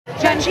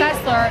Jenn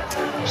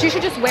Fessler, she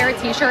should just wear a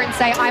t-shirt and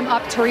say, I'm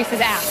up Teresa's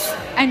ass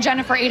and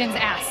Jennifer Aydin's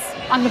ass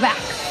on the back.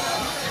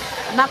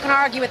 I'm not gonna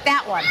argue with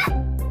that one.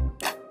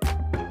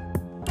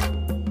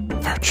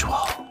 Virtual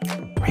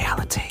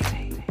reality.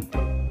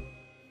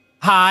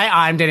 Hi,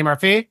 I'm Danny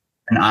Murphy.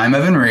 And I'm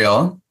Evan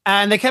Real.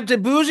 And they kept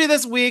it bougie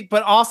this week,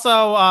 but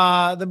also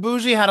the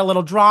bougie had a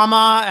little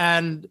drama,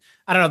 and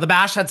I don't know, the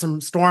bash had some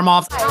storm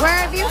offs. Where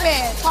have you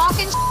been?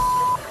 Talking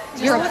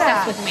You're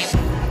obsessed with me.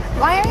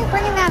 Why are you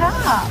bringing that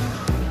up?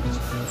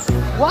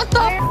 What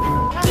the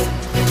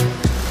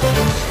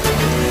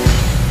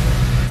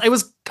It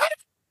was kind of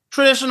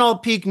traditional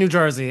peak New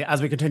Jersey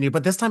as we continue,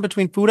 but this time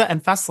between Fuda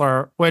and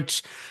Fessler,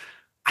 which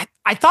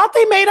I thought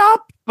they made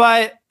up,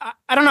 but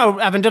I don't know,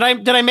 Evan, did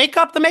I make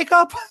up the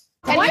makeup?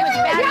 Why are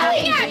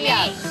you yelling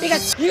at me?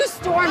 Because you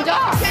stormed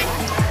off.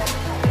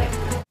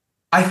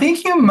 I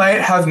think you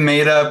might have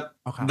made up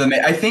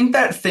Okay. I think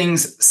that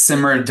things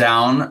simmered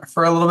down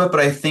for a little bit,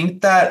 but I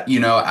think that, you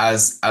know,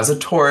 as a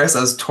Taurus,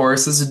 as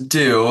Tauruses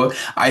do,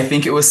 I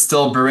think it was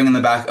still brewing in the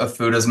back of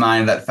Fuda's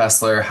mind that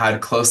Fessler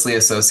had closely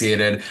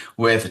associated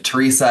with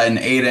Teresa and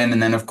Aydin.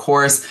 And then, of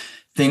course,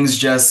 things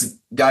just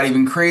got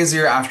even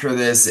crazier after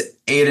this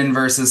Aydin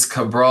versus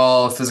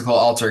Cabral physical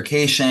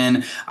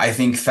altercation. I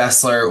think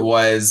Fessler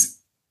was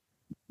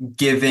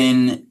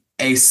given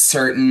a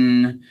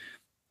certain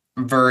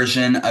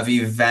version of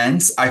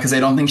events because I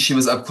don't think she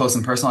was up close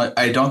and personal.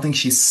 I don't think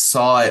she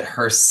saw it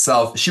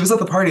herself. She was at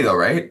the party though,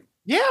 right?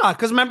 Yeah,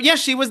 because remember,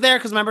 she was there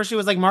because remember she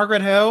was like,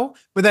 Margaret who?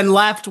 But then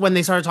left when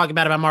they started talking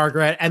about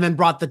Margaret, and then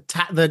brought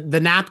the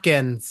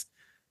napkins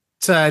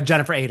to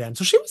Jennifer Aydin.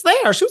 So she was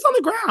there. She was on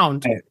the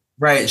ground.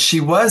 Right, she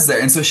was there.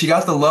 And so she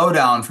got the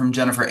lowdown from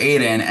Jennifer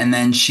Aydin, and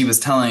then she was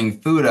telling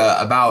Fuda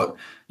about,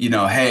 you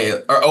know,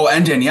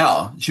 and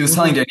Danielle. She was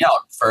telling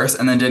Danielle first,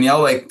 and then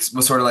Danielle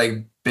was sort of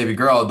like, baby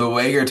girl, the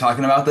way you're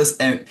talking about this,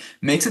 and it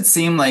makes it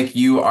seem like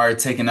you are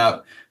taken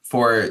up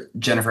for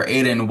Jennifer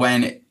Aydin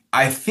when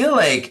I feel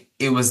like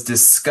it was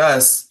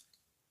discussed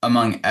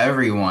among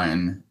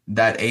everyone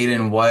that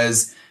Aydin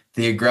was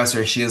the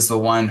aggressor. She is the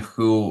one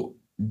who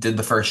did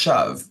the first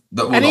shove.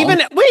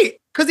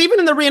 Because even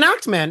in the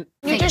reenactment.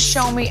 Can you just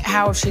show me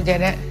how she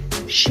did it?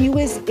 She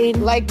was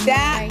in like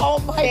that? Oh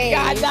my face,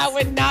 God, that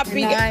would not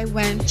be. And I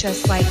went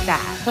just like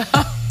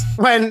that.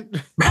 When...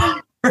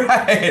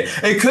 Right.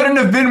 It couldn't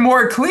have been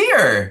more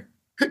clear.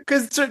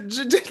 Because Jennifer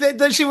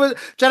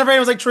Aydin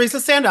was like, Teresa,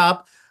 stand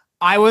up.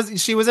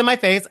 She was in my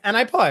face and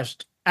I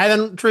pushed. And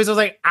then Teresa was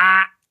like,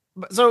 ah.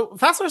 So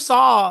Fessler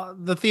saw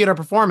the theater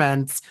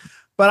performance,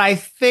 but I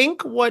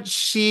think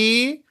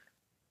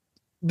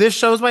this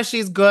shows why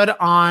she's good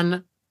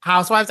on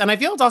Housewives. And I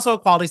feel it's also a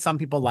quality some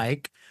people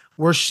like,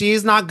 where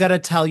she's not going to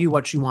tell you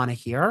what you want to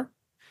hear.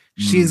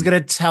 She's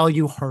going to tell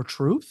you her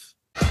truth.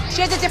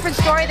 She has a different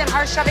story than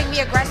her shoving me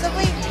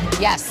aggressively?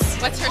 Yes.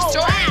 What's her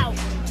story? Wow.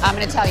 I'm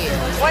going to tell you.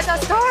 What's her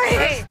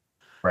story?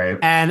 Right.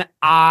 And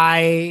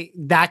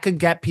that could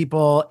get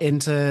people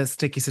into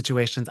sticky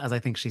situations, as I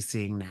think she's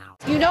seeing now.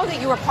 You know that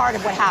you were part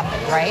of what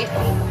happened, right?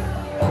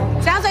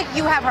 Sounds like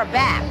you have her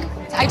back.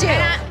 I do.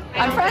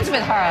 I'm friends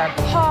with her.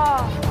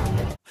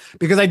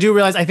 Because I do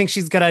realize I think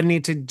she's going to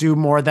need to do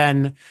more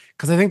than,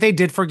 because I think they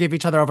did forgive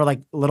each other over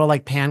like little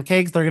like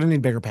pancakes. They're going to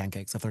need bigger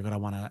pancakes if they're going to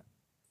want to.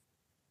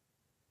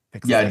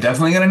 Yeah,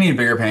 definitely gonna need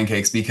bigger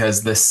pancakes,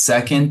 because the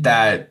second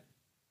that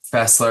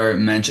Fessler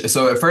mentioned,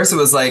 so at first it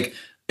was like,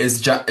 is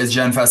Jenn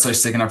Fessler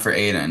sticking up for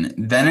Aydin?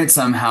 Then it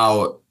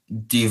somehow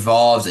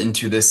devolved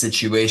into this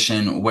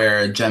situation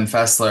where Jenn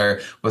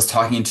Fessler was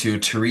talking to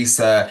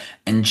Teresa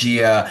and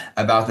Gia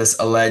about this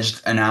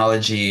alleged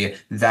analogy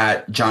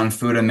that John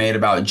Fuda made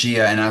about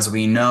Gia. And as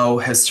we know,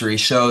 history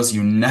shows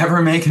you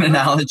never make an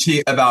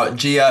analogy about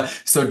Gia.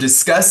 So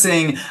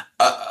discussing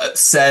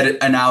said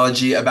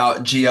analogy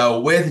about Gia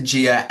with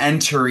Gia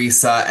and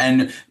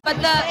Teresa, But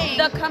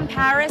the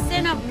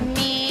comparison of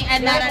me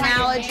and that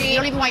analogy, you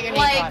don't even want your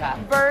name brought up.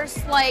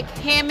 Versus like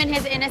him and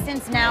his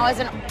innocence now as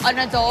an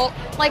adult,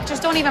 like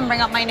just don't even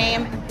bring up my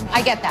name.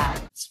 I get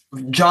that.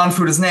 John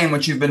Fuda's name,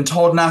 which you've been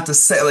told not to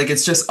say, like,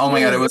 it's just, oh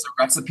my God, it was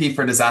a recipe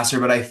for disaster.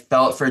 But I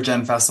felt for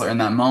Jenn Fessler in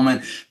that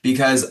moment,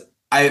 because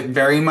I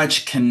very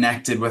much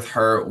connected with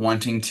her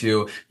wanting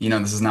to, you know,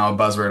 this is now a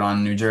buzzword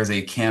on New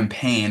Jersey,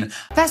 campaign.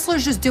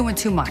 Fessler's just doing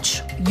too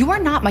much. You are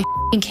not my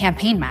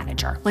campaign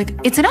manager. Like,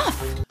 it's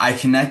enough. I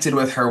connected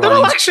with her. They're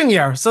election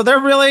year, so they're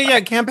really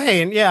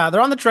campaign. Yeah,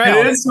 they're on the trail.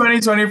 It is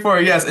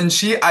 2024, yes. And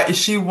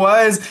she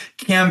was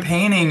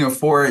campaigning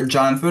for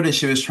John Fuda.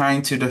 She was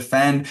trying to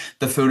defend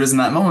the Fudas in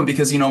that moment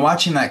because, you know,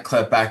 watching that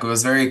clip back, it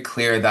was very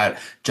clear that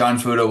John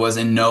Fuda was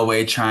in no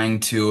way trying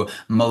to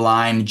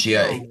malign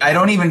Gia. I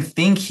don't even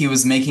think he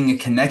was making a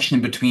connection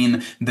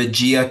between the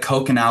Gia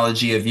Coke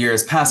analogy of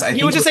years past.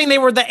 He was just saying they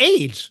were the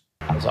age.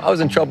 So I was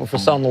in trouble for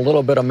selling a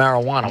little bit of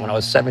marijuana when I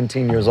was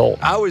 17 years old.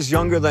 I was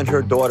younger than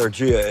her daughter,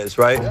 Gia, is,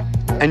 right?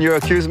 And you're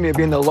accusing me of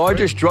being the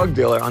largest drug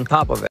dealer on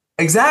top of it.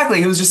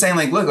 Exactly. He was just saying,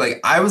 like, look, like,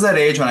 I was that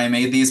age when I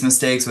made these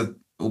mistakes with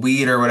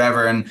weed or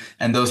whatever,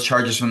 and those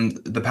charges from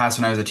the past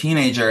when I was a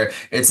teenager,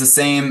 it's the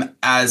same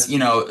as,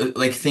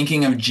 like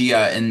thinking of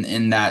Gia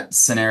in that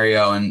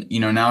scenario, and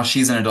now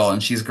she's an adult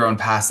and she's grown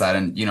past that,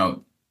 and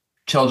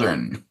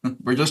children.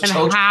 We're just And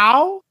children.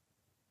 how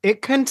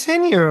it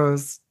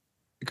continues,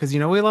 because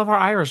we love our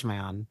Irish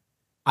man.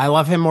 I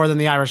love him more than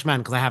the Irish men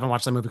because I haven't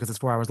watched the movie because it's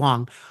 4 hours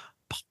long.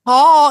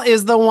 Paul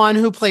is the one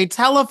who played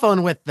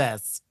telephone with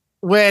this,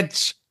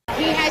 which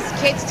He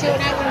has kids too,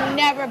 and I would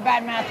never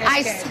badmouth his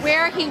I kids.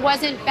 swear he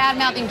wasn't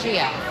bad-mouthing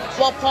Gia.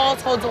 Well, Paul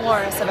told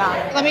Dolores about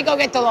it. Let me go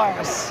get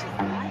Dolores.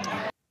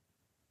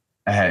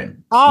 Hey,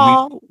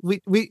 Paul,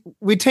 we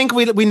think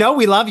we know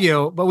we love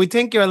you, but we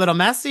think you're a little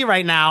messy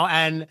right now,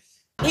 and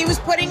He was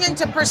putting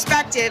into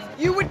perspective.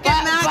 You would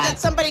get mad that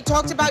somebody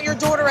talked about your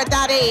daughter at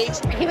that age.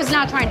 He was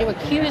not trying to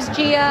accuse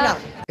Gia. No.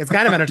 it's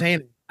kind of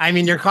entertaining. I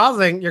mean, you're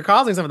causing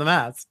some of the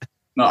mess.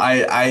 no,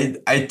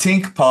 I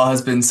think Paul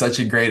has been such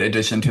a great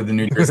addition to the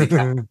New Jersey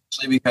cast,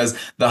 especially because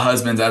the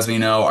husbands, as we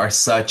know, are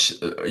such,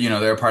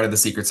 they're a part of the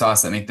secret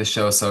sauce that make the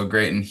show so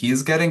great. And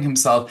he's getting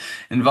himself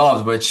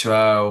involved, which,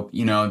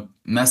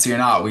 messy or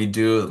not, we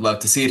do love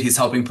to see it. He's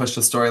helping push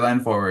the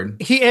storyline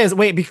forward. He is.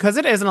 Wait, because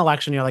it is an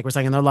election year, like we're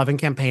saying, and they're loving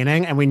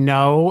campaigning, and we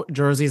know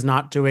Jersey's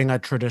not doing a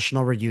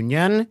traditional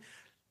reunion.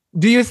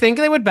 Do you think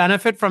they would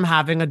benefit from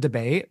having a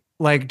debate?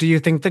 Like, do you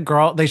think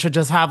they should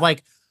just have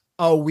like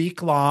a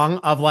week long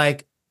of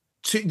like,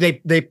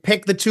 they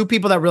pick the two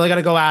people that really got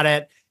to go at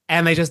it,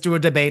 and they just do a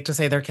debate to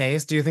say their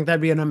case? Do you think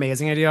that'd be an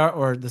amazing idea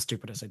or the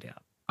stupidest idea?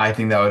 I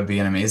think that would be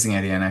an amazing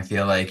idea, and I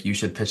feel like you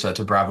should pitch that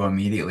to Bravo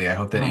immediately. I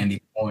hope that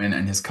Andy Cohen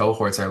and his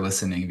cohorts are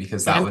listening,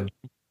 because that would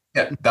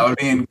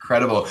be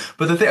incredible.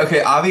 But the thing,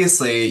 okay,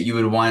 obviously you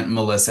would want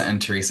Melissa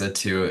and Teresa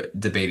to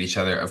debate each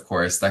other, of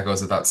course. That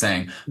goes without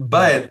saying. Mm-hmm.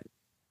 But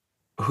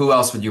who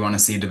else would you want to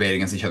see debate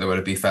against each other? Would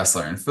it be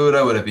Fessler and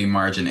Fuda? Would it be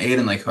Marge and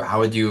Aydin? Like, how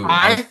would you?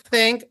 I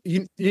think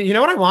you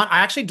know what I want. I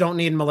actually don't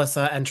need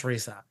Melissa and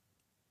Teresa.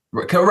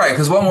 Right,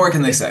 because what more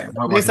can they say?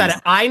 They said it.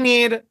 I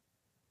need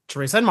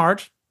Teresa and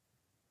Marge.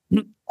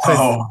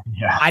 Oh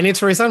yeah. I need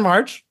Teresa and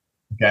Marge.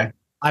 Okay.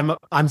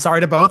 I'm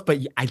sorry to both, but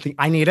I think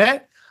I need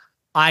it.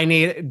 I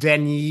need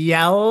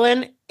Danielle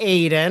and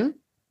Aydin.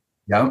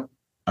 Yep.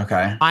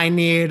 Okay. I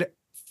need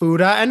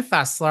Fuda and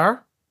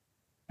Fessler.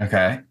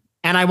 Okay.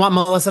 And I want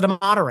Melissa to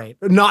moderate.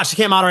 No, she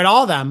can't moderate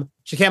all of them.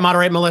 She can't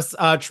moderate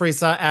Melissa,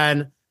 Teresa,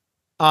 and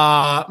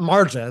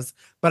Marge's.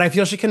 But I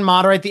feel she can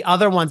moderate the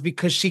other ones,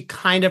 because she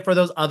kind of, for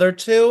those other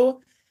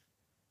two,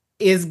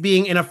 is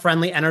being in a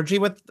friendly energy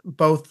with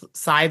both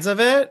sides of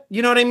it.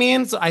 You know what I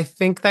mean? So I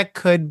think that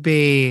could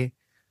be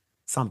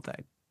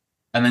something.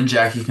 And then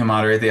Jackie can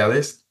moderate the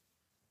others?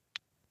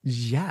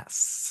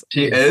 Yes.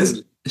 She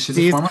is? She's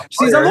a former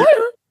she's a lawyer.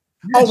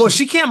 lawyer. Oh, well,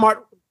 she can't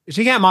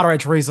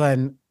moderate Teresa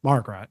and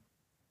Margaret.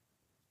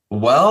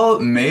 Well,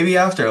 maybe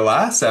after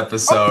last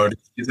episode,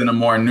 he's in a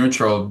more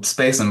neutral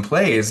space and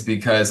plays,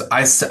 because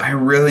I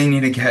really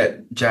need to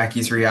get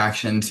Jackie's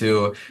reaction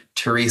to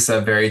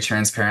Teresa very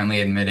transparently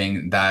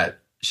admitting that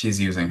she's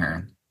using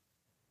her.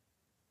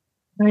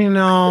 I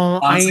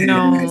know. Honestly, I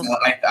know.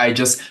 I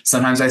just,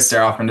 sometimes I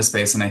stare off into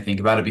space and I think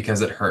about it,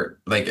 because it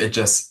hurt. Like,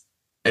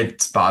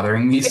 it's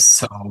bothering me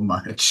so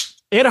much.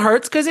 It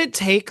hurts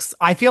because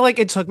I feel like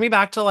it took me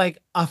back to like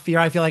a fear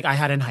I feel like I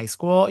had in high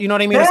school. You know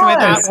what I mean? Or something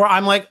like that, where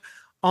I'm like,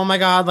 oh my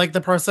God, like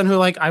the person who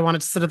like I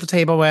wanted to sit at the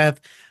table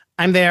with,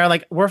 I'm there,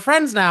 like we're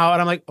friends now.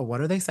 And I'm like, oh, what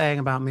are they saying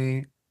about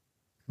me?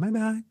 Am I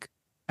back?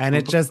 And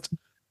it's just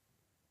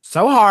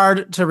so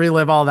hard to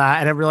relive all that.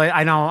 And it really,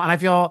 I know. And I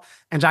feel,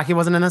 and Jackie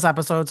wasn't in this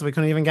episode, so we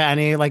couldn't even get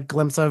any like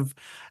glimpse of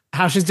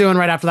how she's doing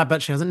right after that,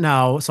 but she doesn't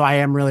know. So I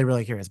am really,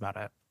 really curious about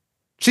it.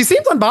 She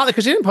seems unbothered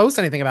because she didn't post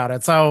anything about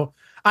it. So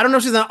I don't know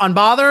if she's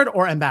unbothered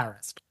or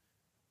embarrassed.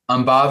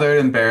 Unbothered,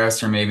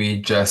 embarrassed, or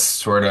maybe just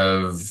sort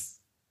of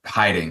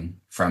hiding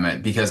from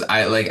it, because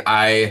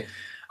I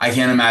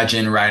can't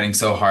imagine riding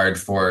so hard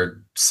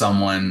for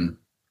someone,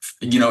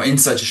 in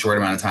such a short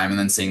amount of time, and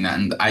then seeing that,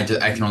 and I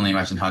can only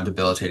imagine how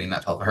debilitating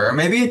that felt for her. Or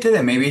maybe it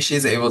didn't. Maybe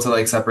she's able to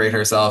like separate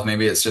herself.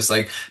 Maybe it's just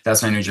like,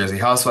 that's my New Jersey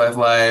housewife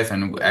life,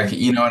 and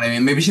you know what I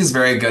mean. Maybe she's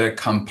very good at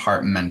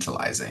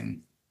compartmentalizing.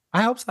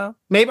 I hope so.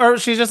 Maybe, or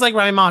she's just like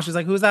Remy Ma. She's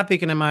like, who's that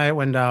peeking in my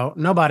window?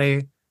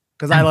 Nobody.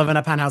 Because I live in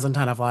a penthouse in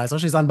Tenafly, so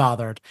she's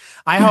unbothered.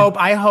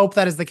 I hope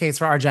that is the case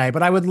for RJ.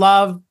 But I would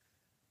love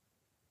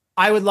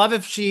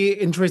if she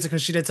and Teresa,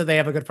 because she did say they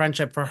have a good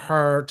friendship, for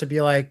her to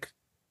be like,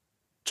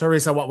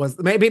 Teresa, what was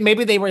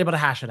maybe they were able to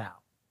hash it out.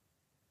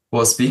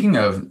 Well, speaking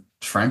of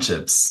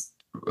friendships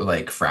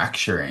like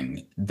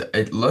fracturing,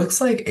 it looks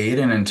like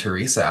Aydin and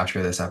Teresa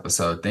after this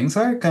episode, things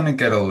are gonna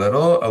get a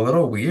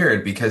little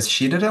weird, because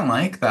she didn't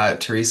like that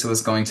Teresa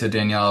was going to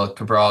Danielle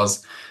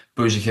Cabral's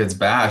Bougie Kids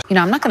Bash.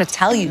 I'm not going to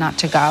tell you not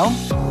to go.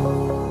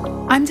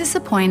 I'm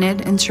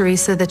disappointed in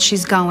Teresa that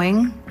she's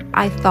going.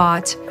 I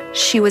thought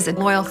she was a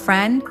loyal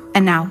friend,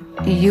 and now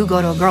you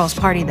go to a girl's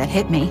party that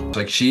hit me.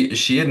 Like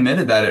she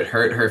admitted that it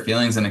hurt her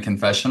feelings in a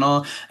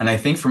confessional, and I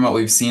think from what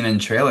we've seen in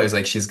trailers,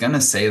 like she's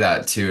gonna say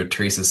that to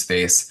Teresa's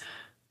face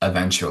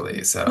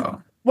eventually.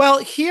 So well,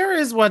 here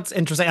is what's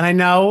interesting, and I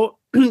know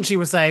she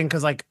was saying,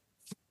 because like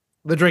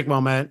the drink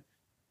moment,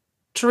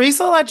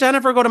 Teresa let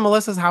Jennifer go to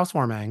Melissa's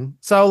housewarming.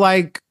 So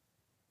like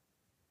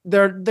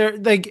they're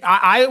like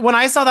I when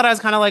I saw that, I was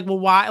kind of like, well,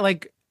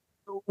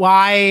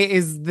 why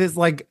is this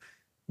like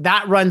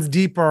that runs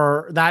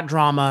deeper, that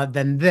drama,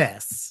 than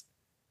this?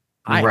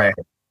 Right.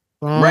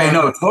 Right.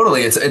 No,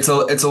 totally. It's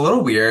a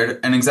little weird.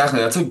 And exactly,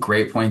 that's a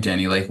great point,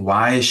 Danny. Like,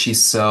 why is she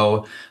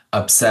so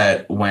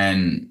upset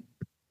when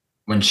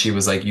she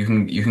was like, you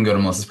can go to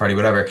Melissa's party,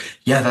 whatever.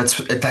 Yeah,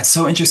 that's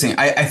so interesting.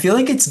 I feel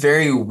like it's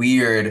very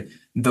weird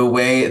the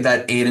way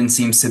that Aydin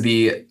seems to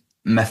be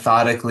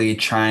methodically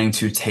trying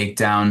to take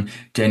down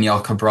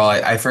Danielle Cabral.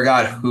 I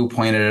forgot who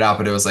pointed it out,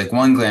 but it was like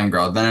one glam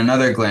girl, then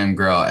another glam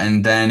girl,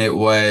 and then it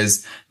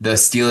was the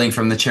stealing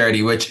from the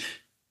charity, which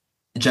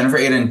Jennifer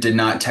Aydin did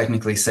not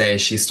technically say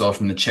she stole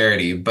from the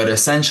charity, but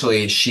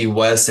essentially she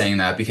was saying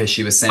that because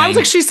she was saying, I was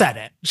like, she said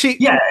it.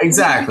 Yeah,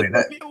 exactly.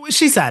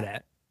 She said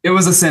it. It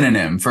was a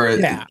synonym for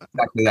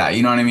exactly that.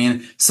 You know what I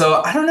mean?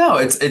 So I don't know.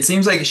 It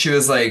seems like she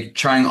was like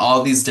trying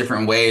all these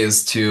different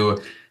ways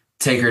to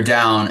take her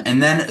down.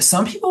 And then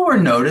some people were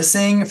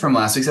noticing from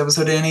last week's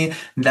episode, Danny,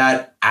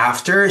 that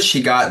after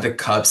she got the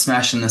cup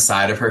smashed in the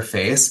side of her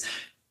face,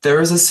 there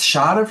was this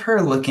shot of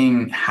her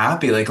looking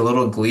happy, like a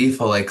little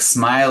gleeful, like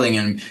smiling,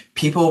 and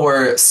people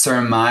were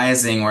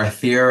surmising or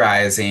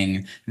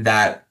theorizing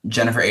that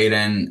Jennifer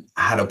Aydin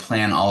had a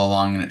plan all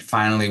along, and it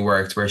finally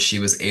worked, where she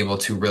was able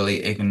to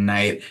really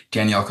ignite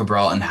Danielle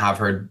Cabral and have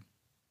her,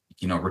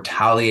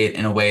 retaliate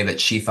in a way that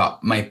she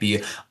thought might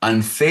be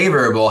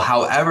unfavorable.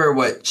 However,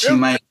 what she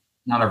might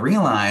not have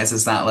realized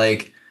is that,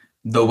 like,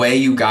 the way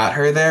you got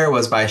her there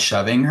was by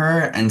shoving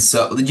her, and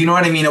so, you know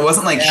what I mean? It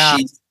wasn't like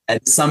she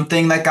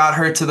something that got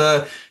her to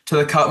the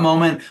cup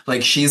moment.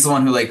 Like, she's the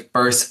one who like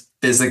first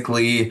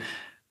physically,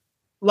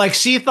 like,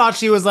 she thought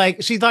she was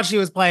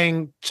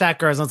playing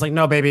checkers, and it's like,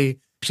 no, baby,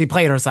 she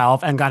played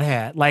herself and got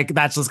hit. Like,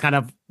 that's just kind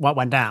of what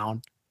went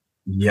down.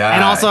 Yeah.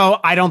 And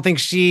also, I don't think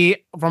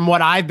from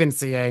what I've been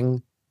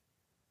seeing,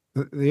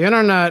 the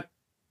internet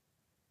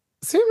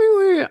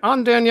seemingly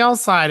on Danielle's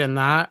side in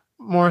that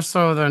more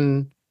so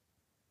than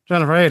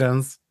Jennifer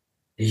Aydin's.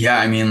 Yeah,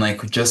 I mean,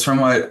 like, just from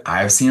what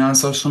I've seen on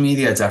social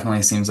media, it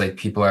definitely seems like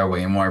people are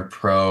way more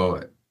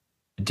pro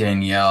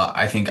Danielle.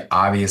 I think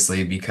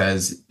obviously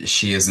because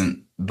she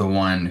isn't the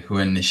one who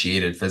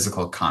initiated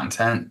physical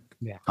contact.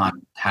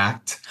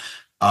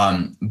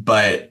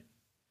 But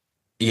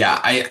yeah,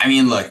 I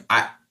mean, look,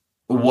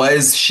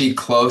 was she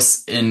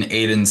close in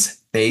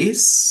Aydin's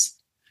face?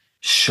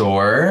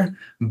 Sure.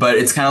 But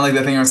it's kind of like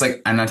the thing where it's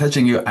like, I'm not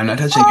touching you. I'm not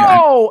touching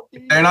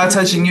you. They're not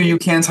touching you. You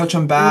can't touch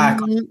them back.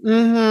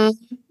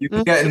 You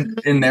can get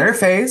in their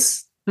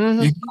face. You can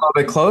go a little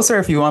bit closer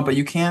if you want, but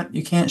you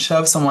can't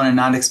shove someone and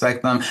not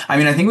expect them. I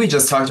mean, I think we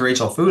just talked to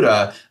Rachel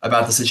Fuda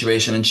about the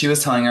situation, and she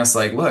was telling us,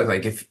 like, look,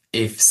 like,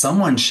 if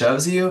someone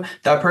shoves you,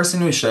 that person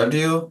who shoved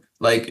you,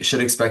 like,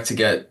 should expect to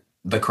get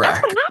the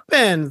crack. That's what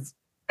happens.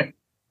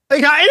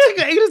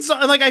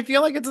 I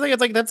feel like it's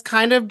like that's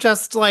kind of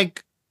just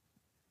like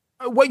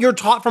what you're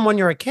taught from when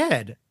you're a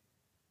kid.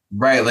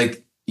 Right.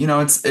 Like,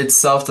 it's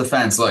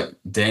self-defense. Look,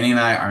 Danny and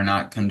I are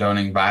not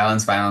condoning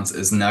violence. Violence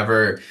is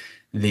never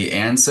the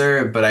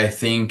answer. But I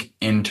think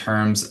in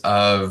terms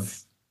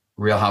of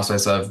Real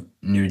Housewives of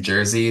New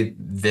Jersey,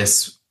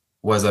 this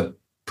was a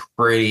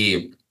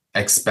pretty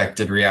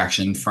expected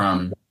reaction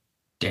from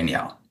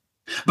Danielle.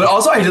 But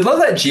also, I did love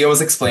that Gia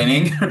was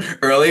explaining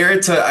earlier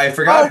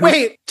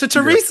to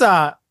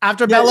Teresa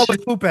after Bella was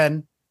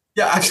pooping.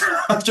 Yeah,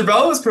 after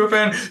Bella was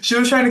pooping, she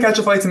was trying to catch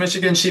a flight to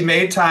Michigan. She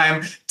made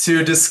time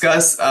to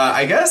discuss,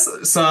 I guess,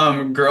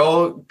 some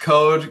girl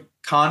code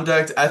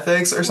conduct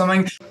ethics or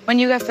something. When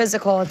you get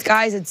physical with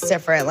guys, it's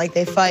different. Like,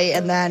 they fight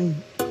and then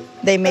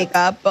they make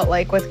up. But,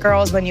 like, with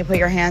girls, when you put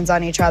your hands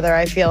on each other,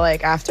 I feel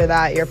like after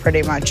that, you're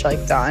pretty much,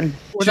 like, done.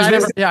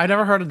 I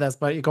never heard of this,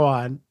 but you go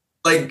on.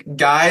 Like,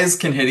 guys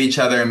can hit each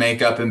other and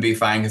make up and be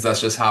fine because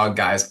that's just how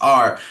guys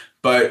are.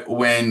 But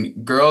when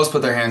girls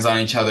put their hands on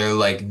each other,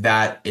 like,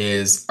 that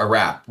is a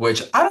wrap,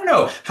 which I don't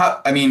know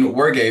how. I mean,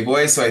 we're gay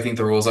boys, so I think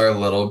the rules are a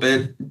little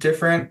bit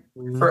different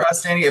for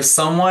us, Danny. If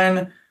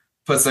someone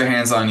puts their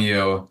hands on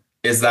you,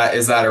 is that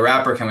a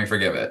wrap, or can we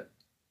forgive it?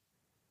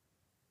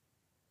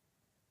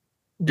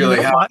 You're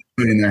like, how are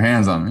they putting their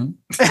hands on me?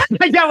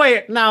 Yeah,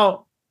 wait.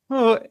 Now,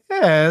 who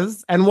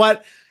is and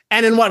what?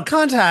 And in what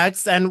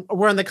context? And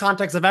we're in the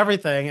context of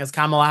everything as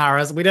Kamala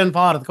Harris. We didn't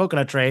fall out of the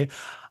coconut tree.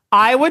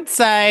 I would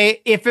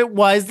say if it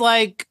was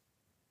like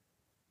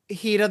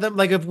heat of the,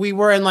 like if we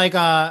were in like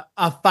a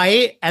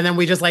fight and then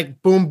we just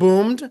like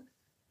boomed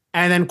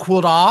and then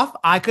cooled off,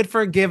 I could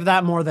forgive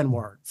that more than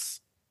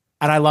words.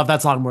 And I love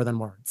that song more than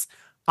words.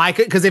 I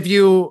could, because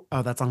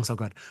that song's so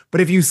good. But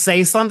if you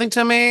say something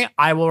to me,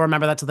 I will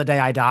remember that to the day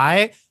I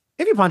die.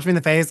 If you punch me in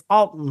the face,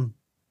 I'll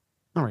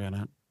forget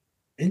it.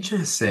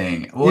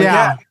 Interesting. Well,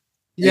 yeah.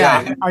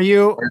 Are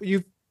you?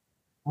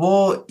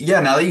 Well, yeah,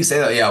 now that you say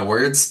that, yeah,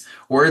 words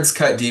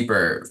cut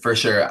deeper for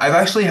sure. I've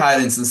actually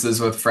had instances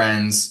with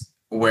friends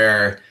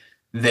where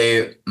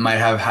they might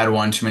have had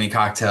one too many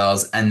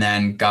cocktails and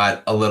then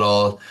got a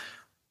little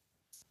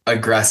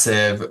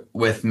aggressive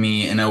with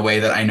me in a way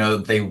that I know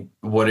they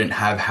wouldn't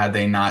have had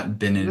they not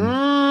been in.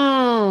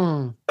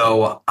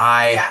 So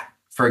I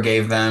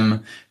forgave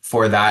them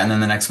for that. And then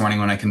the next morning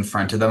when I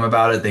confronted them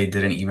about it, they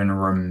didn't even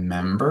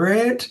remember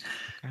it.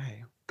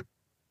 Okay.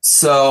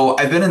 So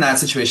I've been in that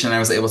situation and I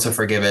was able to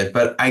forgive it.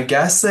 But I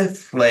guess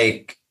if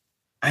like,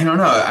 I don't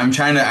know, I'm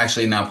trying to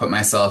actually now put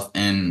myself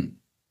in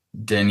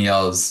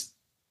Danielle's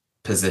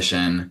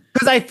position.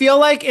 Because I feel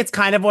like it's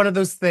kind of one of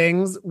those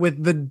things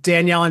with the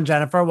Danielle and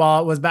Jennifer while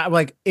it was bad.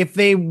 Like if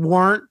they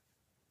weren't,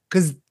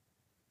 because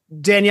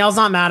Danielle's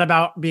not mad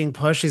about being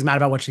pushed. She's mad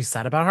about what she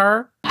said about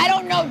her. I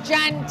don't know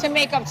Jen to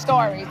make up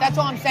stories. That's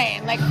all I'm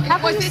saying. Like, How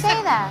can you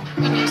say that?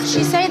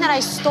 She's saying that I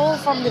stole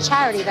from the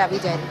charity that we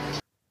did.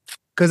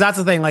 Because that's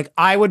the thing. Like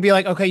I would be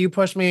like, okay, you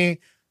pushed me.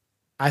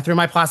 I threw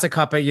my plastic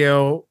cup at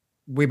you.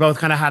 We both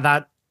kind of had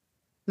that,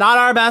 not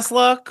our best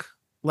look.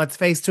 Let's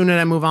face tune it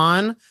and move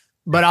on.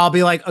 But I'll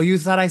be like, oh, you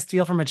said I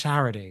steal from a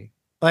charity.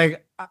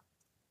 Like,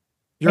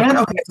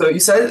 okay,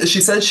 so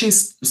she said she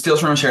steals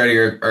from a charity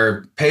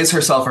or pays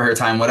herself for her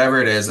time, whatever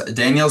it is.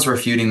 Danielle's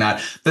refuting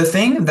that. The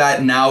thing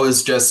that now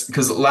is just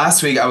because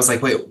last week I was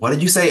like, wait, what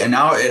did you say? And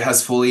now it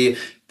has fully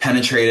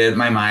penetrated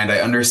my mind. I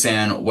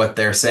understand what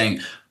they're saying.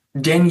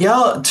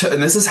 Danielle,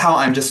 and this is how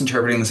I'm just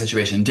interpreting the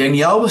situation.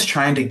 Danielle was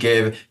trying to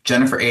give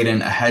Jennifer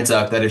Aydin a heads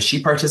up that if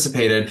she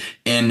participated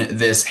in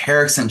this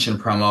hair extension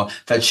promo,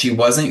 that she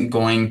wasn't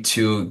going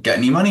to get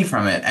any money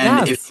from it.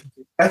 And if she's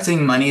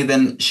expecting money,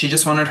 then she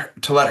just wanted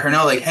to let her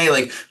know, like, hey,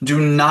 like, do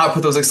not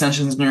put those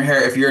extensions in your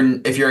hair if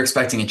you're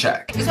expecting a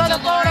check. You saw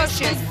the photo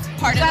shoot.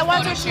 I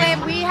want to explain,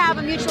 we have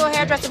a mutual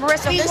hairdresser,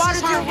 Marissa. We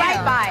wanted to do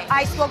right by.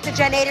 I spoke to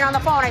Jenn Aydin on the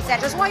phone. I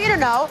said, just want you to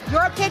know,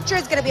 your picture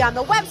is going to be on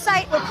the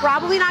website. We're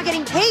probably not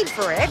getting paid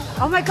for it.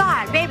 Oh my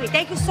God, baby,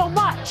 thank you so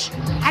much.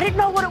 I didn't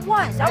know what it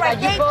was. All right,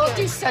 You both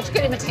do such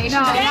good imitations.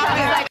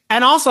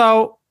 and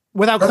also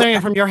without clearing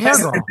it from your hair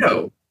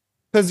girl.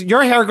 Because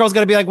your hair girl's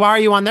going to be like, why are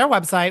you on their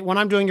website when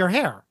I'm doing your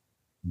hair?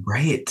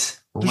 Right.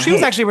 So she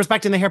was actually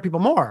respecting the hair people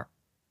more.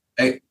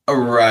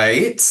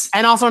 Right.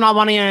 And also not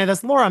wanting any of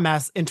this Laura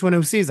mess into a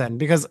new season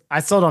because I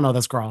still don't know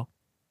this girl.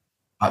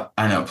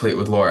 I know, please,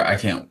 with Laura, I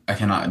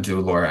cannot do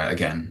Laura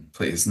again.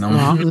 Please. No.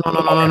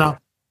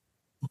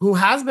 Who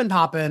has been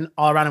popping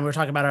all around, and we were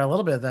talking about her a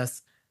little bit of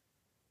this.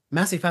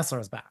 Messy Fessler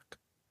is back.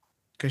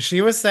 Because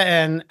she was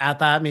sitting at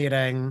that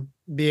meeting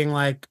being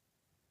like,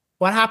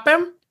 what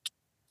happened?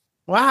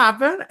 What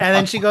happened? And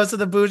then she goes to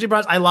the bougie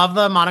brush. I love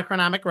the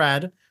monochromatic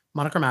red.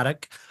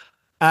 Monochromatic.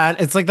 And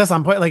it's like this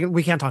on point. Like,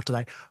 we can't talk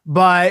today.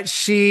 But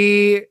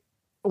she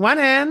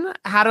went in,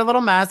 had a little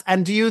mess.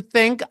 And do you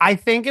think, I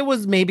think it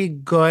was maybe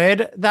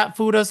good that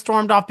Fuda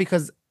stormed off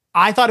because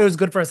I thought it was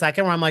good for a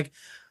second where I'm like,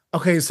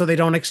 okay, so they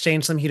don't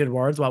exchange some heated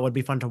words. What would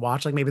be fun to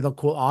watch? Like maybe they'll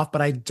cool off,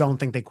 but I don't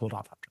think they cooled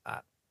off after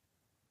that.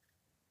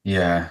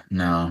 Yeah,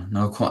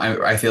 no cool.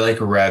 I feel like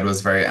red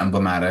was very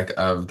emblematic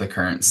of the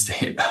current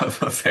state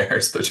of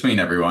affairs between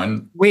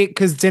everyone. Wait,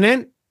 because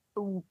didn't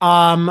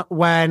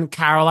when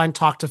Caroline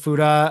talked to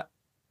Fuda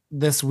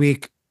this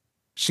week,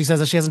 she says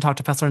that she hasn't talked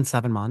to Fessler in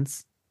 7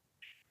 months.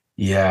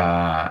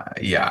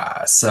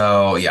 Yeah.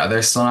 So yeah,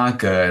 they're still not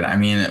good. I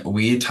mean,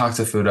 we talked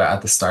to Fuda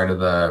at the start of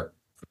the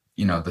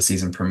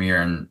season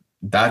premiere, and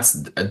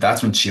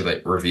that's when she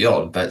like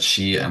revealed that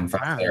she and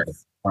Fessler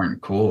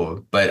weren't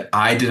cool. But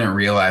I didn't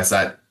realize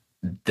that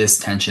this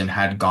tension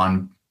had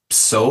gone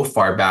so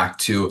far back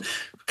to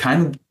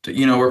kind of,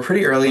 we're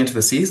pretty early into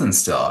the season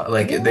still.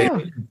 Like they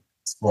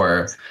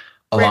for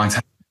a long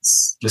time.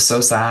 It's just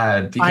so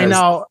sad because I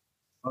know.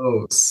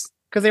 Close.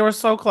 Because they were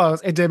so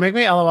close. It did make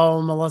me LOL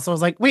when Melissa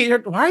was like,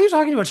 wait, why are you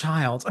talking to a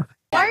child?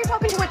 Why are you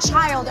talking to a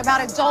child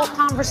about adult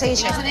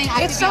conversations?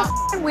 It's so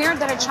weird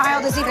that a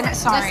child is even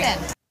sorry.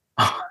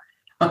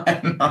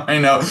 I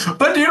know.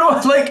 But you know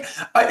what? Like,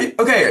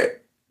 okay,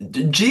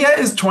 Gia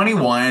is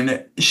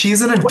 21.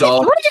 She's an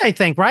adult. 23, I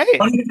think, right?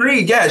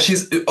 23, yeah.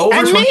 She's over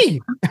and 20.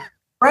 Me.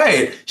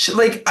 Right.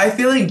 I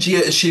feel like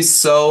Gia, she's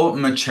so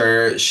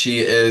mature. She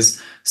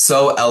is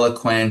so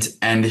eloquent,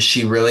 and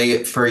she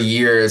really, for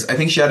years, I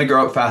think she had to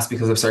grow up fast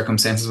because of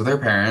circumstances with her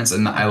parents,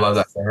 and I love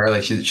that for her.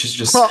 Like she's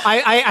just. Well,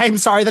 I'm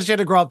sorry that she had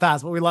to grow up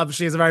fast, but we love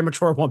she's a very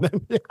mature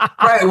woman.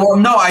 Right. Well,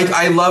 no,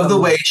 I love the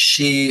way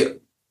she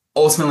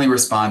ultimately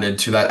responded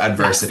to that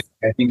adversity.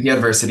 Yes. I think the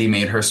adversity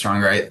made her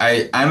stronger.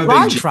 I'm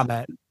a big from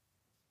it.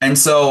 And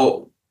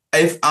so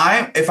if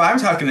I'm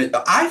talking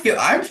to, I feel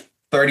I'm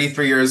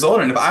 33 years old,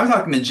 and if I'm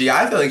talking to Gia,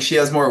 I feel like she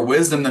has more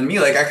wisdom than me.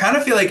 Like I kind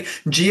of feel like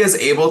Gia is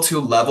able to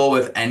level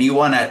with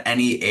anyone at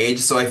any age.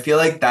 So I feel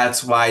like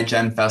that's why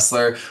Jenn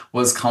Fessler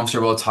was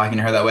comfortable talking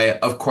to her that way.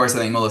 Of course, I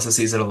think Melissa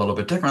sees it a little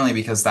bit differently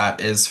because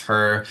that is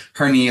her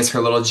niece,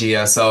 her little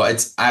Gia. So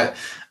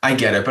I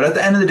get it. But at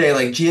the end of the day,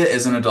 like Gia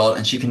is an adult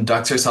and she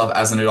conducts herself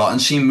as an adult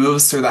and she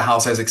moves through the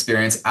Housewives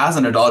experience as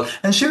an adult.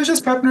 And she was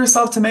just prepping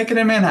herself to make it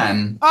in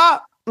Manhattan.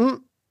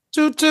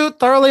 Toot,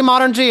 thoroughly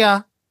modern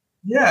Gia.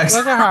 Yeah,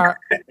 exactly. Look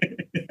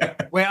at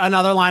her. Wait,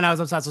 another line I was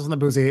obsessed with in the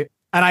boozy,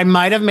 and I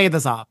might have made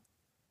this up,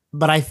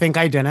 but I think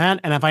I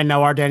didn't. And if I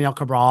know our Danielle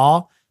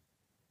Cabral,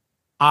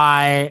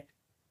 I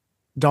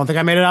don't think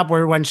I made it up,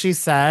 where when she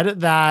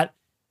said that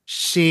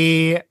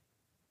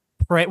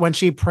when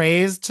she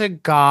prays to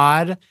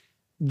God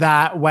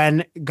that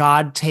when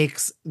God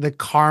takes the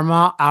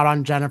karma out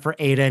on Jennifer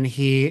Aydin,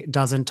 he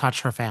doesn't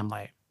touch her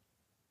family.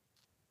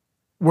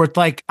 We're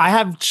like, I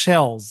have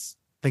chills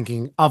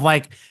thinking of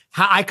like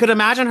how I could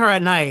imagine her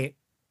at night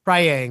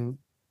praying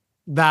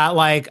that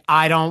like,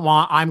 I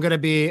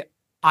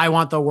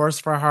want the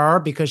worst for her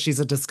because she's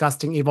a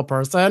disgusting, evil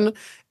person,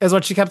 is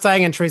what she kept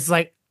saying. And Teresa's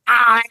like,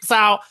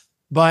 so.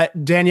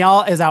 But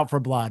Danielle is out for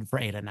blood for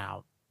Aydin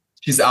now.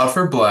 She's out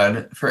for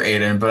blood for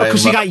Aydin, but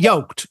because she got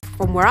yoked.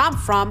 From where I'm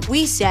from,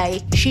 we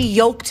say she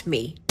yoked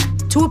me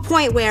to a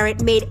point where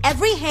it made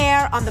every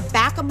hair on the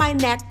back of my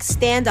neck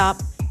stand up,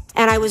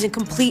 and I was in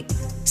complete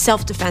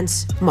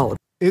self-defense mode.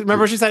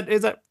 Remember she said,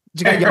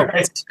 she got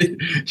yoked.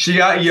 She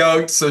got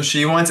yoked, so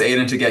she wants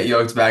Aydin to get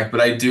yoked back. But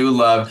I do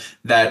love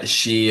that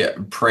she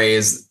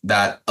prays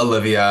that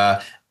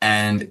Olivia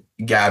and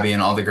Gabby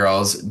and all the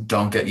girls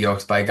don't get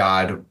yoked by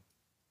God.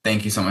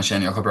 Thank you so much,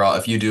 Danielle Cabral.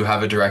 If you do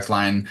have a direct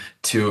line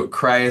to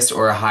Christ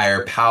or a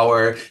higher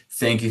power,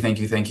 thank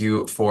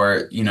you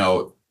for,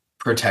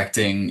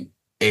 protecting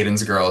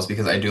Aydin's girls,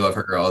 because I do love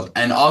her girls.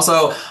 And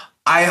also,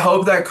 I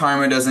hope that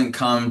karma doesn't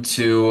come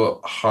too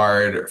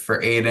hard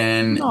for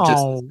Aydin.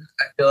 No.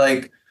 I feel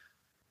like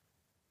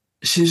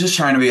she's just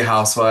trying to be a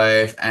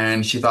housewife,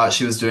 and she thought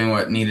she was doing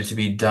what needed to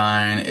be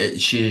done.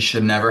 She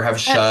should never have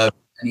shoved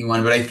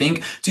anyone. But I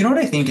think, do you know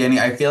what I think, Danny?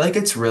 I feel like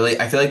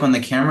when the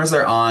cameras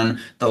are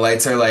on, the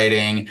lights are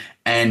lighting,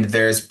 and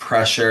there's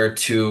pressure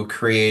to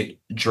create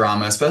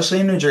drama, especially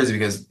in New Jersey,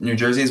 because New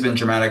Jersey has been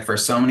dramatic for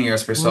so many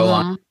years, for so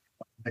long.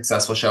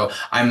 Successful show.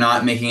 I'm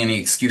not making any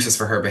excuses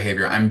for her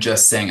behavior. I'm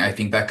just saying I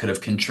think that could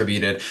have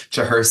contributed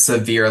to her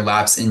severe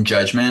lapse in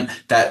judgment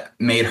that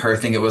made her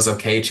think it was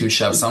okay to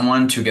shove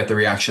someone to get the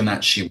reaction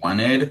that she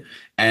wanted.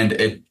 And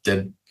it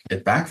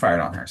backfired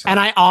on her. So. And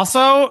I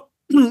also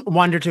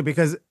wonder too,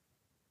 because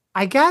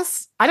I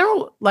guess I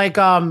don't like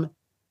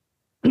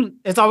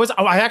it's always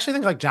I actually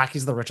think like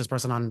Jackie's the richest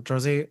person on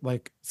Jersey,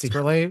 like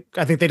secretly.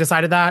 I think they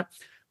decided that.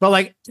 But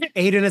like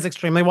Aydin is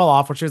extremely well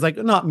off, which is like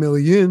not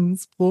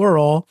millions,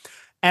 plural.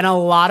 And a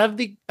lot of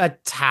the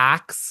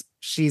attacks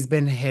she's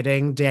been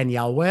hitting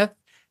Danielle with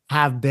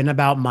have been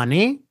about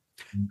money.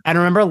 And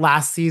remember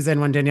last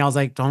season when Danielle's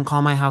like, don't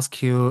call my house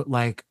cute,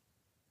 like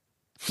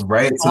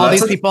right. So all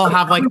these people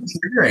have like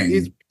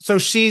so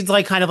she's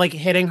like kind of like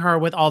hitting her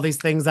with all these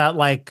things that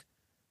like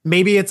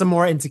maybe it's a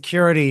more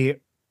insecurity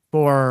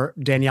for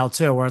Danielle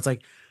too, where it's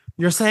like,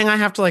 you're saying I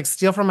have to like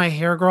steal from my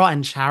hair girl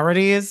and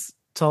charities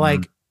to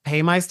like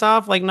pay my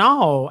stuff? Like,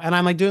 no. And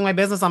I'm like doing my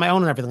business on my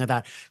own and everything like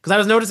that. Because I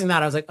was noticing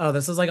that. I was like, oh,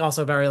 this is like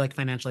also very like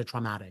financially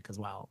traumatic as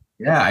well.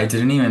 Yeah, I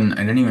didn't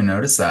even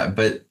notice that.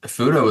 But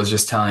Fuda was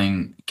just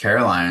telling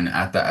Caroline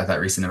at that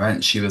recent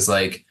event, she was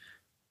like,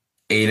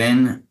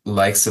 Aydin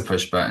likes to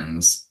push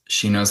buttons.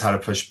 She knows how to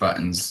push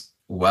buttons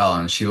well,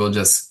 and she will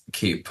just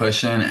keep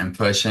pushing and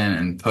pushing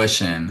and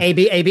pushing.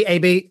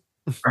 AB.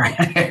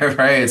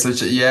 Right. So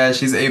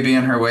she's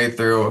ABing her way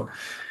through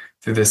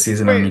this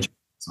season of New Jersey.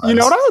 You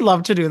know what I would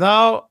love to do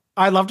though?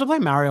 I'd love to play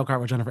Mario Kart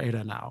with Jennifer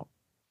Aydin now.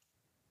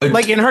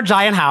 Like in her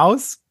giant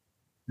house.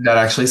 That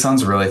actually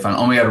sounds really fun.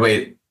 Oh my God,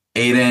 wait.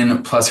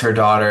 Aydin plus her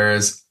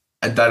daughters.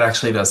 That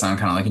actually does sound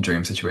kind of like a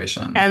dream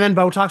situation. And then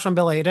Botox from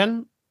Bill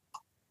Aydin.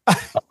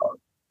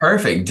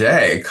 Perfect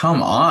day.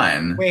 Come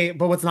on. Wait,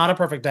 but what's not a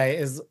perfect day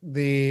is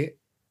the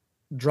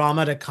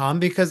drama to come,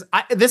 because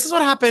this is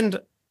what happened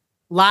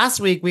last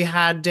week. We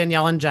had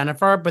Danielle and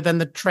Jennifer, but then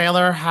the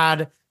trailer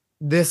had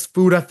this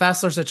Fuda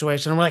Fessler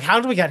situation. And we're like, how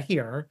did we get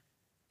here?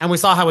 And we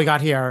saw how we got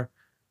here.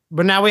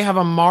 But now we have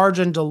a Marge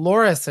and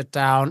Dolores sit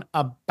down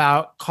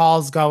about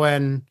text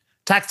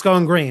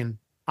going green.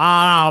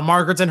 I don't know,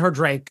 Margaret's in her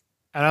Drake.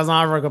 And that's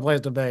not a good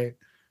place to be.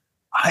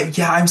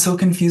 I'm so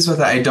confused with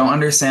that. I don't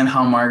understand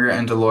how Margaret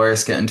and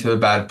Dolores get into a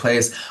bad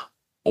place.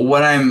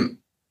 What I'm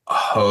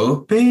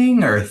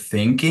hoping or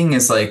thinking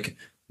is like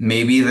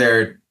maybe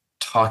they're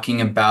talking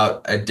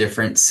about a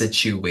different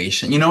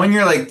situation. You know, when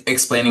you're like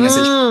explaining a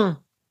situation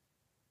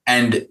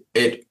and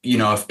it, you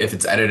know, if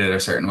it's edited a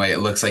certain way, it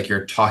looks like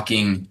you're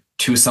talking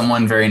to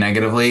someone very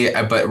negatively,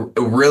 but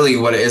really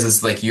what it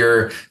is like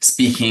you're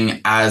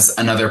speaking as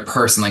another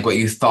person, like what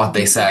you thought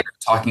they said,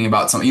 talking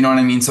about something, you know what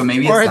I mean? So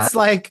maybe it's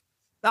like,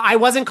 I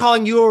wasn't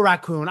calling you a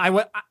raccoon. I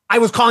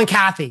was calling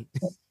Kathy.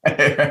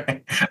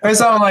 Or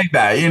something like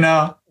that, you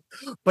know?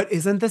 But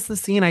isn't this the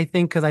scene, I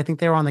think, because I think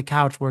they were on the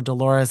couch where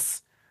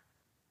Dolores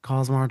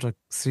calls Marge like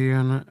C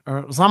or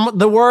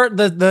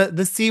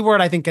the C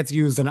word I think gets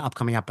used in an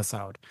upcoming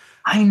episode.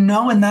 I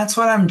know, and that's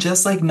what I'm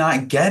just like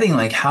not getting.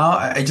 Like how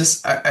I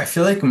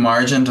feel like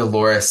Marge and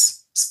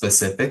Dolores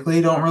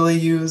specifically don't really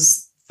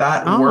use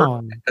that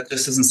word. That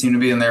just doesn't seem to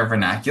be in their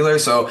vernacular.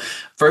 So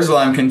first of all,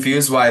 I'm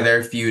confused why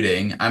they're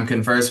feuding. I'm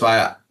confused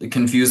why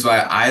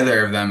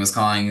either of them is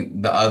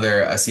calling the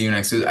other a see you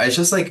next week. It's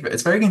just like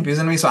it's very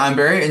confusing to me. So I'm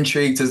very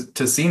intrigued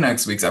to see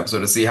next week's episode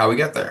to see how we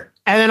get there.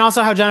 And then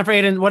also how Jennifer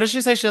Aydin, what does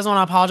she say? She doesn't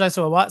want to apologize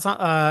to a what?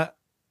 A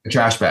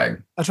trash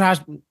bag. A trash.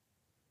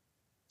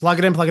 plug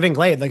it in,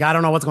 Glade. Like, I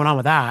don't know what's going on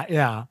with that.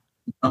 Yeah.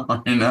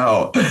 I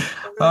know.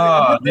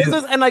 Oh,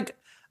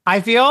 I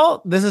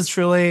feel this has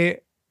truly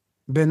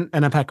been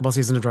an impeccable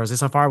season of Jersey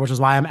so far, which is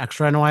why I'm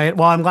extra annoyed.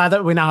 Well, I'm glad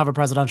that we now have a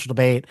presidential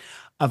debate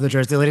of the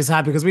Jersey ladies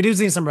have, because we do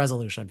see some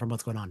resolution from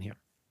what's going on here.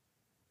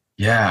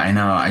 Yeah, I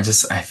know.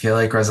 I feel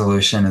like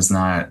resolution is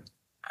not,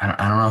 I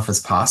don't know if it's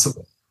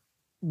possible.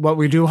 What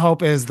we do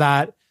hope is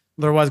that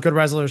there was good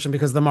resolution,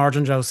 because the Marge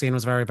and Joe scene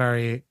was very,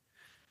 very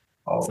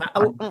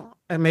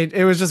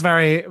it was just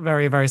very,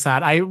 very, very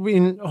sad. I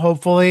mean,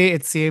 hopefully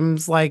it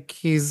seems like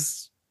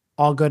he's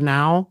all good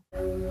now. Are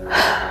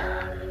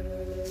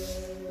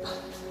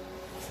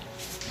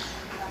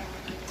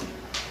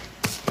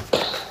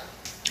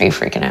you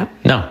freaking out?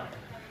 No.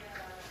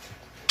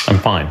 I'm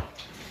fine.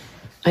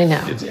 I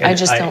know. I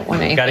just don't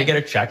want to. Got to get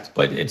it checked,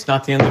 but it's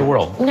not the end of the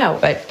world. No,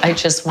 but I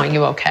just want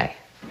you okay.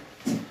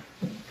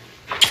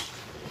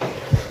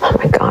 Oh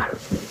my God.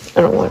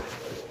 I don't want.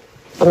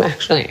 I'm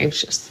actually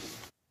anxious.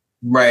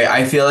 Right.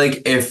 I feel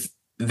like if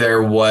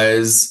there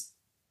was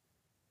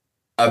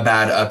a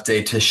bad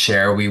update to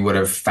share, we would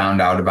have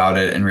found out about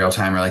it in real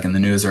time, or like in the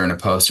news or in a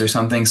post or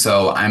something.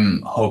 So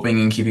I'm hoping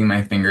and keeping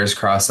my fingers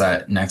crossed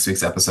that next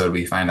week's episode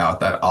we find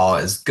out that all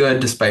is good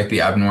despite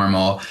the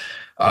abnormal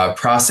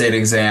prostate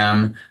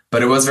exam.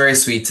 But it was very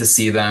sweet to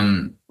see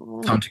them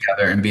come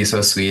together and be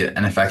so sweet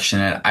and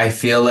affectionate. I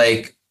feel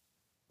like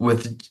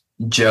with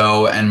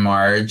Joe and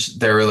Marge,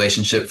 their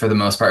relationship for the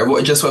most part,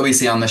 just what we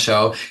see on the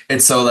show,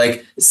 it's so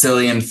like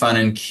silly and fun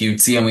and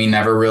cutesy, and we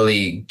never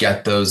really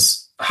get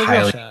those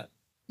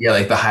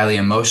like the highly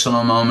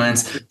emotional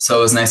moments. So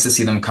it was nice to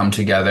see them come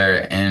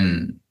together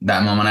in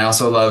that moment. I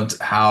also loved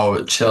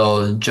how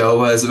chill Joe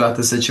was about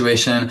the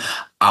situation.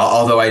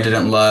 Although I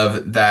didn't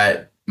love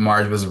that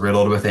Marge was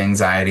riddled with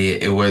anxiety,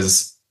 it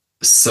was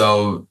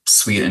so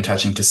sweet and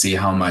touching to see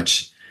how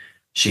much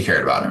she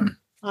cared about him.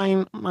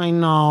 I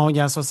know.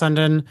 Yeah. So send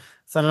in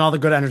all the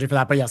good energy for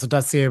that. But yes, it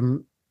does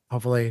seem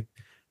hopefully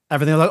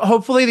everything.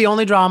 Hopefully the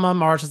only drama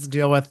Marge has to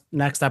deal with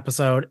next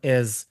episode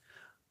is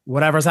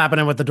whatever's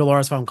happening with the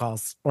Dolores phone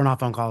calls, or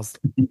not phone calls.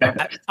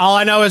 All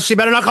I know is she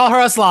better not call her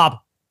a slob.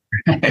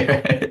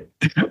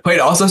 Wait,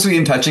 also sweet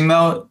and touching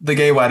though, the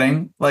gay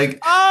wedding. Like,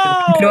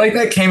 I feel like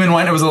that came and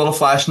went. It was a little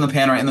flash in the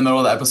pan right in the middle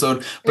of the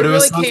episode, but it really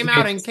was so came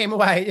out and came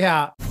away.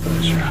 Yeah.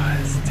 Close your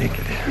eyes. Take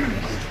it in.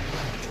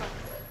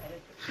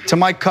 To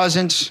my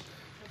cousins,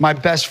 my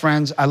best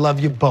friends, I love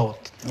you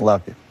both.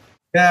 Love you.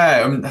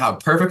 Yeah,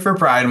 perfect for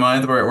Pride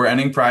Month. We're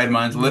ending Pride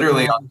Month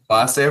literally on the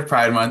last day of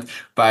Pride Month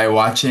by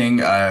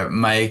watching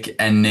Mike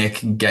and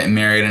Nick get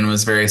married, and it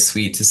was very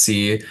sweet to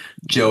see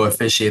Joe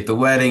officiate the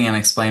wedding and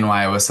explain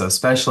why it was so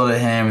special to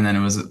him. And then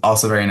it was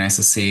also very nice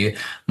to see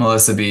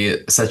Melissa be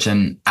such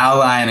an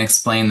ally and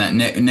explain that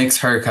Nick's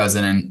her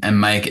cousin and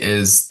Mike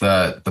is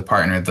the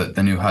partner,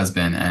 the new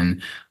husband.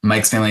 And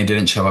Mike's family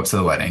didn't show up to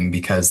the wedding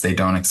because they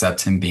don't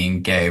accept him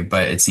being gay,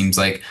 but it seems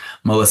like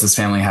Melissa's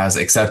family has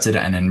accepted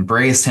and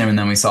embraced him. And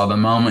then we saw the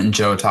moment in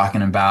Joe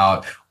talking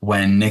about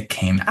when Nick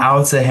came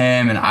out to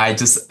him, and I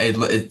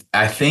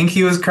think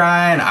he was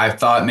crying. I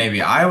thought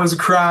maybe I was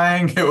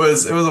crying. It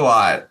was a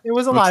lot. It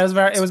was a lot.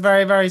 It was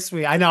very, very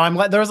sweet. I know. I'm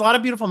glad there was a lot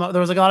of beautiful.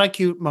 There was like a lot of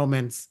cute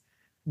moments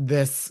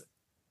this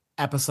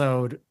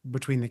episode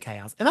between the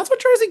chaos, and that's what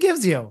Jersey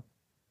gives you.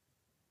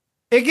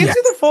 It gives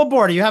you the full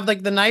border. You have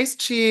like the nice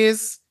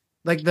cheese,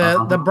 like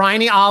the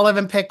briny olive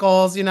and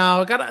pickles. You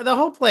know, got the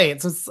whole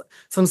plate.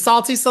 Some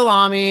salty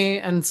salami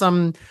and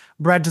some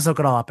bread to soak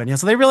it all up in. Yeah,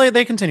 so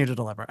they continue to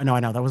deliver. I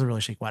know. That was a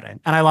really chic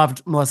wedding. And I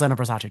loved Melissa in a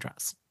Versace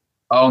dress.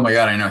 Oh my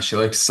God, I know. She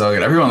looked so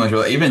good. Everyone looked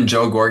really, even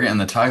Joe Gorga in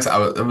the tux.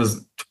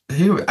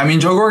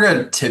 Joe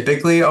Gorga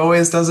typically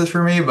always does it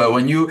for me, but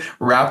when you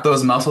wrap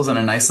those muscles in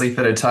a nicely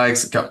fitted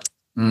tux,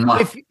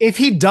 if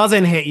he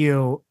doesn't hit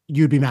you,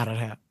 you'd be mad at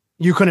him.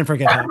 You couldn't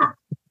forget him.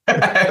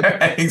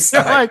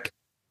 Exactly. Like,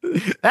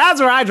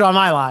 that's where I draw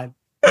my line.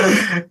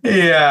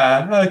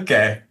 Yeah,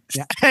 okay.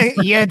 Yeah.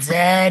 You're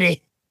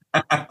dirty.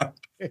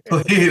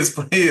 Please.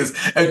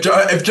 If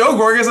Joe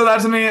Gorga said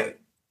that to me,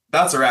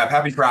 that's a wrap.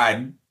 Happy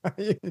Pride.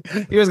 You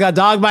just got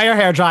dogged by your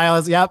hair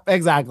trials. Yep,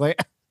 exactly.